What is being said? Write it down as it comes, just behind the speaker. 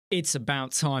It's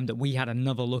about time that we had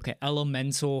another look at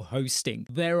Elementor hosting.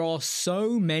 There are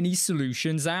so many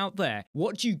solutions out there.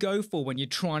 What do you go for when you're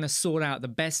trying to sort out the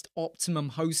best optimum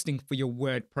hosting for your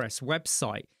WordPress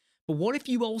website? But what if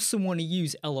you also want to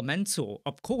use Elementor?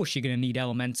 Of course, you're going to need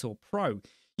Elementor Pro.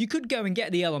 You could go and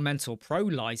get the Elementor Pro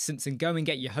license and go and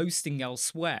get your hosting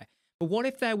elsewhere. But what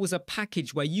if there was a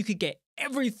package where you could get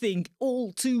everything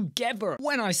all together?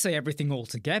 When I say everything all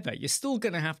together, you're still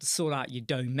going to have to sort out your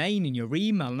domain and your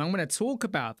email, and I'm going to talk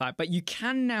about that, but you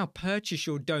can now purchase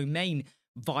your domain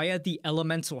via the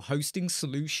Elementor hosting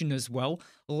solution as well.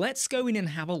 Let's go in and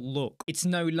have a look. It's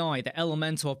no lie that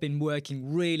Elementor have been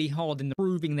working really hard in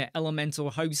improving their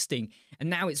Elementor hosting, and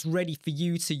now it's ready for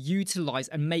you to utilize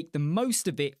and make the most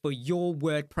of it for your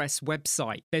WordPress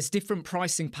website. There's different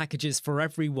pricing packages for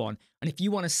everyone, and if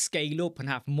you want to scale up and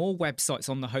have more websites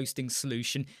on the hosting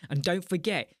solution, and don't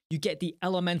forget, you get the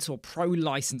Elementor Pro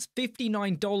license,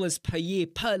 $59 per year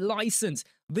per license.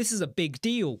 This is a big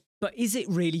deal. But is it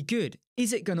really good?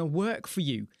 Is it going to work for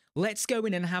you? Let's go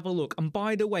in and have a look. And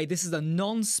by the way, this is a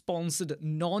non-sponsored,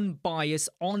 non-biased,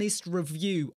 honest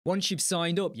review. Once you've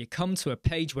signed up, you come to a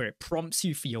page where it prompts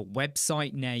you for your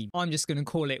website name. I'm just going to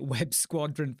call it Web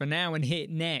Squadron for now and hit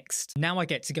next. Now I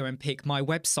get to go and pick my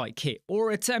website kit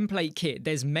or a template kit.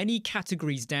 There's many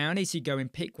categories down here, so you go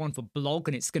and pick one for blog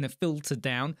and it's going to filter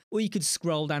down, or you could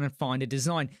scroll down and find a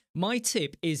design. My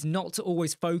tip is not to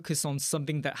always focus on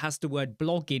something that has the word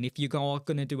blog in if you are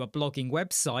going to do a blogging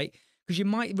website, because you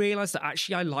might realize that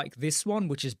actually I like this one,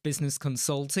 which is business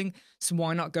consulting, so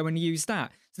why not go and use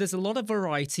that? So there's a lot of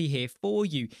variety here for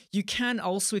you. You can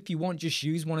also, if you want, just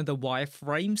use one of the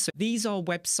wireframes. So these are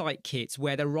website kits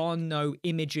where there are no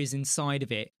images inside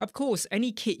of it. Of course,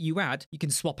 any kit you add, you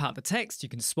can swap out the text, you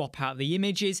can swap out the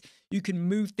images, you can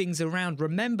move things around.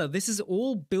 Remember, this is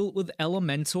all built with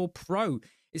Elementor Pro.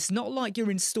 It's not like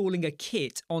you're installing a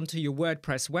kit onto your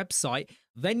WordPress website,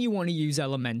 then you want to use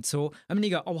Elementor, and then you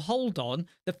go, oh, hold on,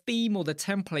 the theme or the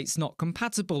template's not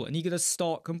compatible, and you're going to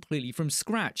start completely from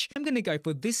scratch. I'm going to go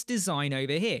for this design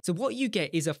over here. So what you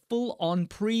get is a full-on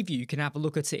preview. You can have a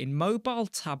look at it in mobile,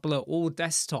 tablet, or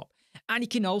desktop. And you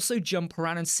can also jump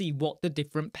around and see what the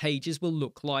different pages will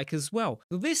look like as well.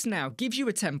 So this now gives you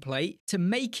a template to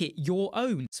make it your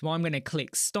own. So I'm going to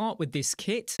click start with this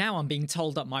kit. Now I'm being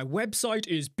told that my website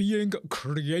is being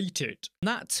created.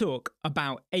 That took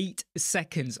about 8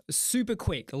 seconds, super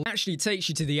quick. It actually takes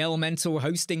you to the Elementor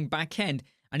hosting backend.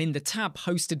 And in the tab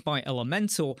hosted by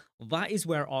Elementor, that is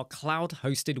where our cloud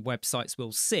hosted websites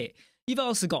will sit. You've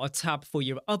also got a tab for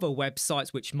your other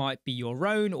websites, which might be your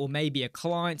own or maybe a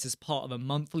client's as part of a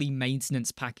monthly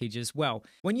maintenance package as well.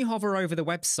 When you hover over the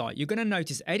website, you're going to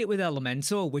notice Edit with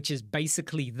Elementor, which is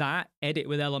basically that, Edit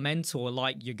with Elementor,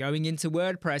 like you're going into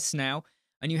WordPress now,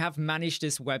 and you have Manage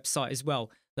This Website as well.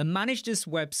 The Manage This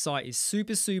Website is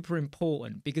super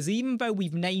important because even though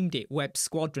we've named it Web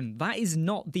Squadron, that is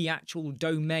not the actual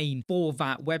domain for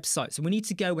that website. So we need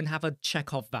to go and have a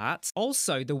check of that.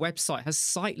 Also, the website has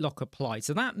site lock applied.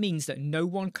 So that means that no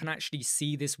one can actually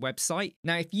see this website.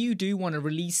 Now, if you do want to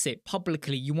release it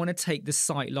publicly, you want to take the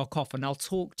site lock off, and I'll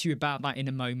talk to you about that in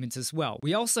a moment as well.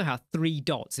 We also have 3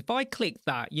 dots. If I click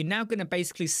that, you're now going to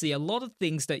basically see a lot of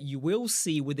things that you will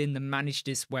see within the Manage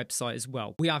This Website as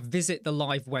well. We have Visit the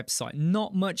Live website.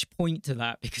 Not much point to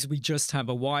that because we just have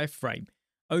a wireframe.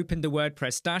 Open the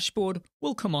WordPress dashboard.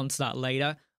 We'll come on to that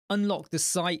later. Unlock the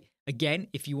site. Again,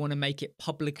 if you want to make it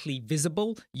publicly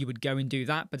visible, you would go and do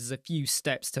that, but there's a few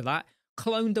steps to that.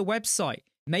 Clone the website.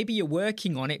 Maybe you're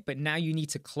working on it, but now you need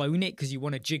to clone it because you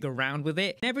want to jig around with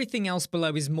it. Everything else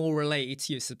below is more related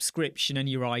to your subscription and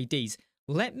your IDs.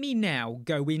 Let me now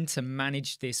go in to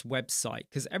manage this website,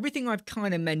 because everything I've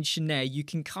kind of mentioned there, you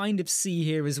can kind of see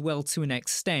here as well to an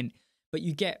extent, but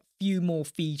you get a few more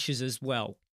features as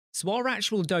well. So our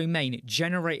actual domain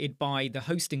generated by the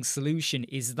hosting solution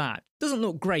is that. Doesn't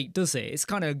look great, does it? It's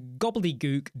kind of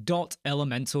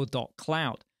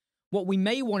gobbledygook.elementor.cloud. What we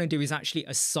may want to do is actually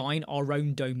assign our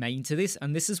own domain to this,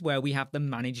 and this is where we have the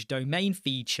Manage Domain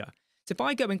feature. So if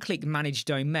I go and click Manage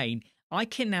Domain, I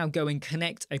can now go and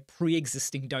connect a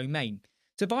pre-existing domain.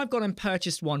 So if I've gone and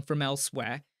purchased one from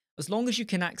elsewhere, as long as you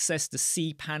can access the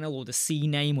cPanel or the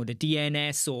CNAME or the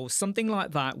DNS or something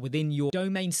like that within your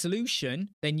domain solution,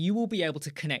 then you will be able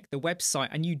to connect the website,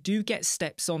 and you do get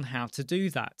steps on how to do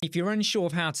that. If you're unsure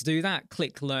of how to do that,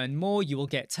 click Learn More. You will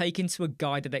get taken to a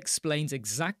guide that explains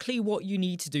exactly what you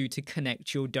need to do to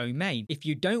connect your domain. If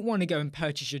you don't want to go and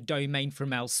purchase your domain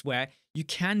from elsewhere, you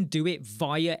can do it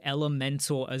via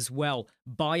Elementor as well.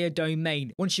 Buy a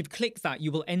domain. Once you've clicked that,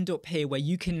 you will end up here where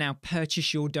you can now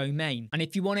purchase your domain. And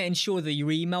if you want to ensure that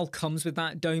your email comes with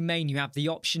that domain, you have the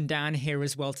option down here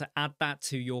as well to add that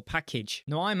to your package.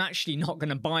 Now, I'm actually not going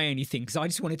to buy anything because I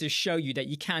just wanted to show you that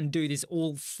you can do this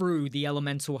all through the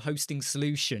Elementor hosting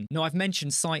solution. Now, I've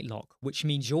mentioned site lock, which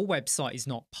means your website is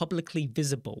not publicly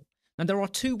visible. And there are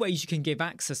two ways you can give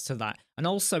access to that. And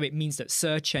also it means that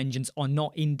search engines are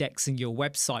not indexing your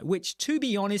website, which, to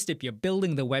be honest, if you're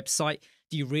building the website,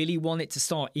 do you really want it to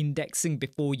start indexing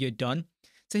before you're done?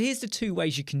 So here's the two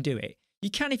ways you can do it. You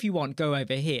can, if you want, go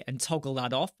over here and toggle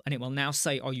that off, and it will now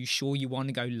say, are you sure you want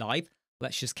to go live?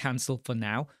 Let's just cancel for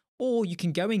now. Or you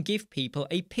can go and give people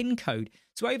a PIN code.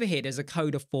 So over here, there's a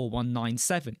code of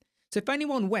 4197. So if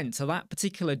anyone went to that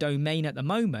particular domain at the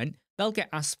moment, they'll get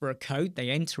asked for a code, they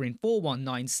enter in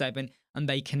 4197, and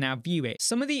they can now view it.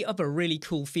 Some of the other really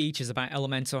cool features about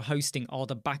Elementor hosting are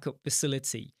the backup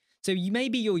facility. So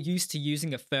maybe you're used to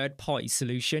using a third-party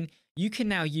solution. You can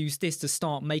now use this to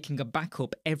start making a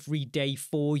backup every day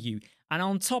for you. And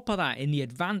on top of that, in the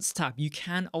Advanced tab, you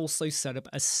can also set up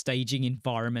a staging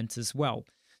environment as well.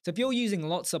 So if you're using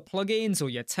lots of plugins or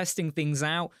you're testing things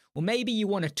out, or maybe you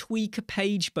want to tweak a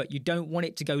page, but you don't want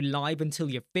it to go live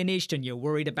until you're finished and you're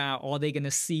worried about are they going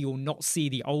to see or not see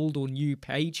the old or new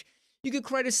page, you could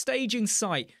create a staging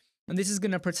site. And this is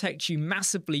going to protect you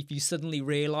massively if you suddenly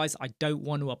realize I don't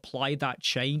want to apply that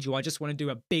change or I just want to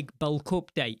do a big bulk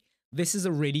update. This is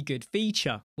a really good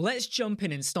feature. Let's jump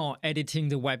in and start editing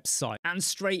the website. And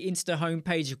straight into the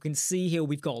homepage, you can see here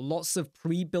we've got lots of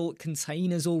pre-built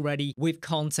containers already with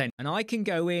content. And I can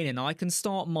go in and I can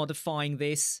start modifying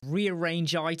this,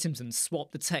 rearrange items and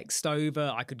swap the text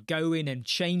over. I could go in and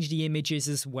change the images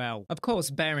as well. Of course,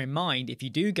 bear in mind, if you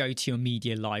do go to your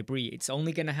media library, it's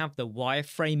only going to have the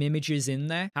wireframe images in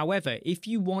there. However, if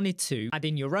you wanted to add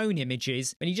in your own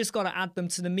images, then you just got to add them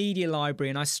to the media library.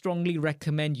 And I strongly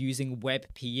recommend using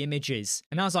WebP images.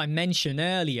 And as I mentioned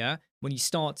earlier, when you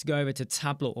start to go over to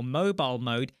tablet or mobile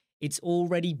mode, it's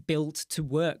already built to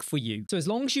work for you. So as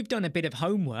long as you've done a bit of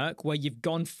homework where you've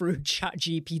gone through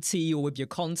ChatGPT or with your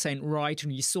content writer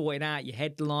and you sorted out your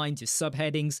headlines, your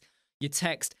subheadings, your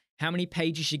text, how many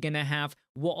pages you're going to have,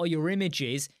 what are your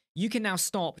images, you can now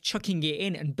start chucking it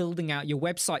in and building out your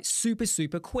website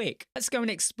super quick. Let's go and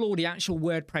explore the actual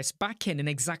WordPress backend and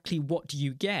exactly what do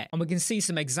you get. And we can see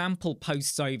some example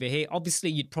posts over here. Obviously,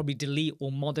 you'd probably delete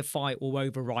or modify or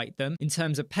overwrite them. In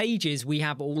terms of pages, we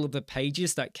have all of the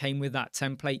pages that came with that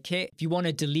template kit. If you want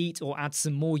to delete or add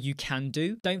some more, you can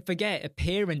do. Don't forget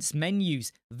appearance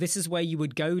menus. This is where you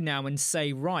would go now and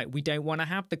say, right, we don't want to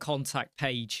have the contact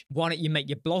page. Why don't you make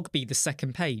your blog be the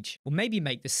second page? Or maybe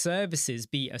make the services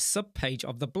be a subpage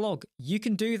of the blog. You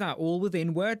can do that all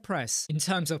within WordPress. In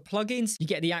terms of plugins, you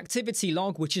get the activity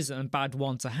log, which isn't a bad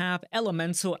one to have,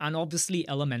 Elementor, and obviously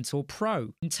Elementor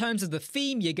Pro. In terms of the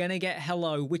theme, you're going to get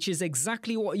Hello, which is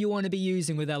exactly what you want to be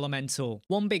using with Elementor.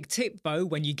 One big tip though,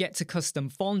 when you get to custom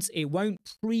fonts, it won't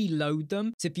preload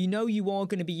them. So if you know you are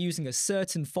going to be using a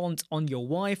certain font on your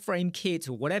wireframe kit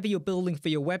or whatever you're building for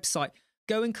your website,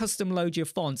 go and custom load your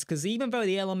fonts, because even though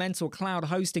the Elementor cloud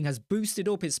hosting has boosted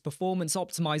up its performance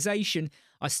optimization,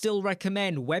 I still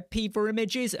recommend WebP for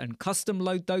images and custom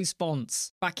load those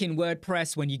fonts. Back in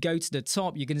WordPress, when you go to the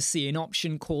top, you're going to see an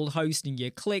option called hosting.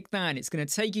 You click that and it's going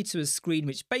to take you to a screen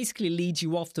which basically leads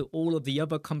you off to all of the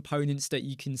other components that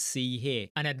you can see here.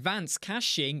 And advanced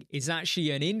caching is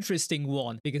actually an interesting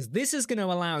one, because this is going to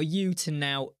allow you to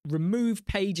now remove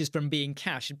pages from being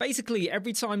cached. Basically,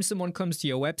 every time someone comes to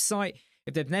your website,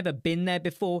 if they've never been there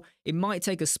before, it might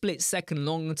take a split second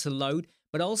longer to load,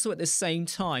 but also at the same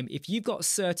time, if you've got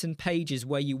certain pages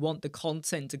where you want the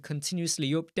content to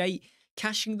continuously update,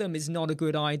 caching them is not a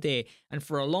good idea. And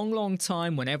for a long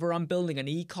time, whenever I'm building an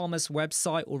e-commerce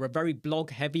website or a very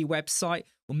blog-heavy website,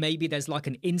 or maybe there's like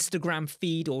an Instagram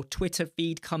feed or Twitter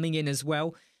feed coming in as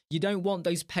well, you don't want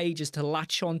those pages to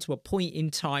latch on to a point in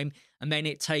time and then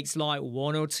it takes like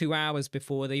 1 or 2 hours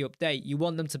before they update. You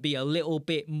want them to be a little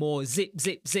bit more zip,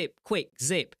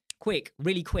 quick,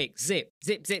 really quick, zip.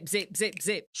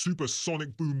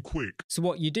 Supersonic boom quick. So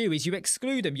what you do is you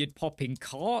exclude them. You'd pop in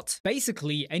cart.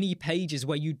 Basically, any pages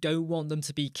where you don't want them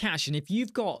to be cached. And if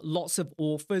you've got lots of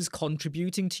authors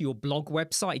contributing to your blog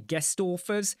website, guest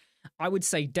authors, I would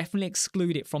say definitely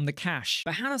exclude it from the cache.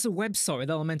 But how does a website with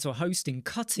Elementor hosting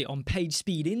cut it on page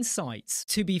speed insights?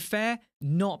 To be fair,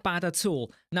 not bad at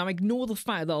all. Now ignore the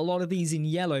fact that a lot of these in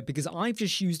yellow, because I've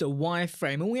just used a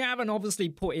wireframe and we haven't obviously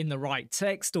put in the right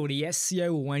text or the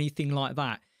SEO or anything like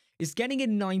that. It's getting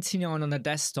in 99 on the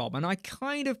desktop and I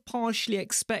kind of partially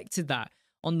expected that.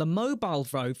 On the mobile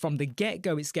though, from the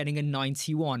get-go, it's getting a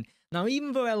 91. Now,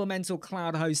 even though Elementor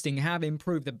Cloud Hosting have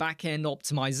improved the back-end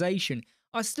optimization,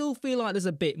 I still feel like there's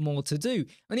a bit more to do.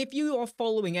 And if you are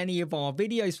following any of our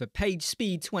videos for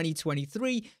PageSpeed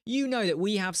 2023, you know that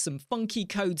we have some funky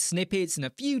code snippets and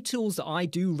a few tools that I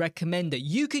do recommend that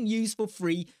you can use for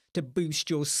free to boost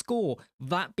your score.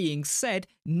 That being said,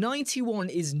 91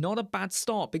 is not a bad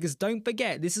start because don't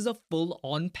forget, this is a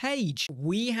full-on page.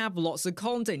 We have lots of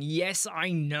content. Yes,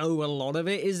 I know a lot of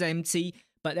it is empty,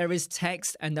 but there is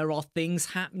text and there are things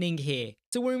happening here.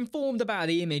 So we're informed about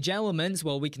the image elements,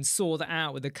 well, we can sort that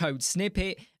out with the code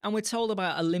snippet, and we're told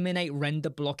about eliminate render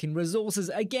blocking resources.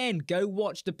 Again, go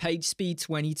watch the PageSpeed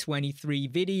 2023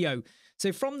 video.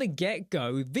 So from the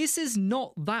get-go, this is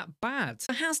not that bad.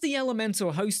 Has the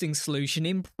Elementor hosting solution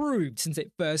improved since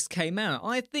it first came out?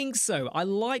 I think so. I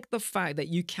like the fact that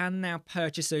you can now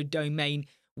purchase a domain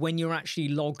when you're actually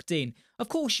logged in. Of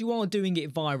course, you are doing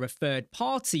it via a third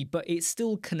party, but it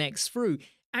still connects through,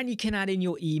 and you can add in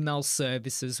your email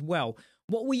service as well.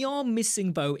 What we are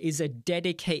missing though is a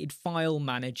dedicated file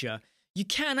manager. You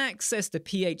can access the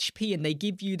PHP and they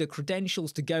give you the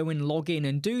credentials to go and log in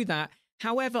and do that.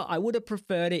 However, I would have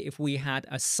preferred it if we had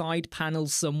a side panel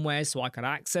somewhere so I could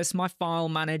access my file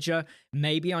manager.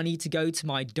 Maybe I need to go to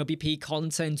my WP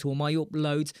content or my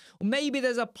uploads, or maybe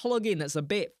there's a plugin that's a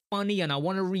bit funny and I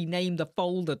want to rename the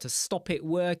folder to stop it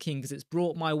working because it's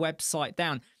brought my website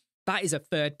down. That is a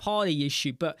third party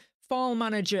issue, but file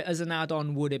manager as an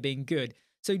add-on would have been good.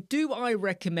 So do I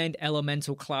recommend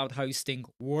Elementor Cloud Hosting?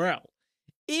 Well,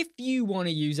 if you want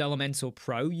to use Elementor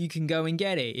Pro, you can go and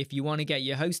get it. If you want to get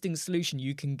your hosting solution,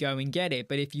 you can go and get it.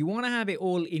 But if you want to have it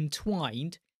all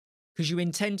entwined, because you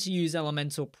intend to use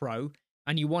Elementor Pro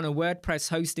and you want a WordPress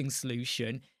hosting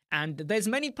solution, and there's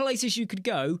many places you could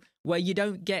go where you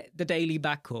don't get the daily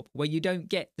backup, where you don't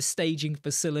get the staging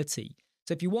facility.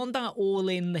 So if you want that all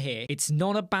in here, it's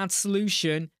not a bad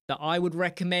solution that I would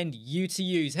recommend you to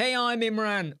use. Hey, I'm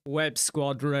Imran, Web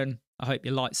Squadron. I hope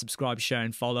you like, subscribe, share,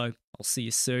 and follow. I'll see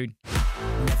you soon.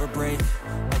 Never break,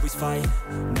 always fight,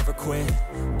 never quit,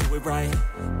 do it right,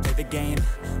 play the game,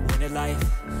 win it life,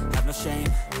 have no shame,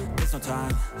 there's no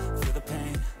time, feel the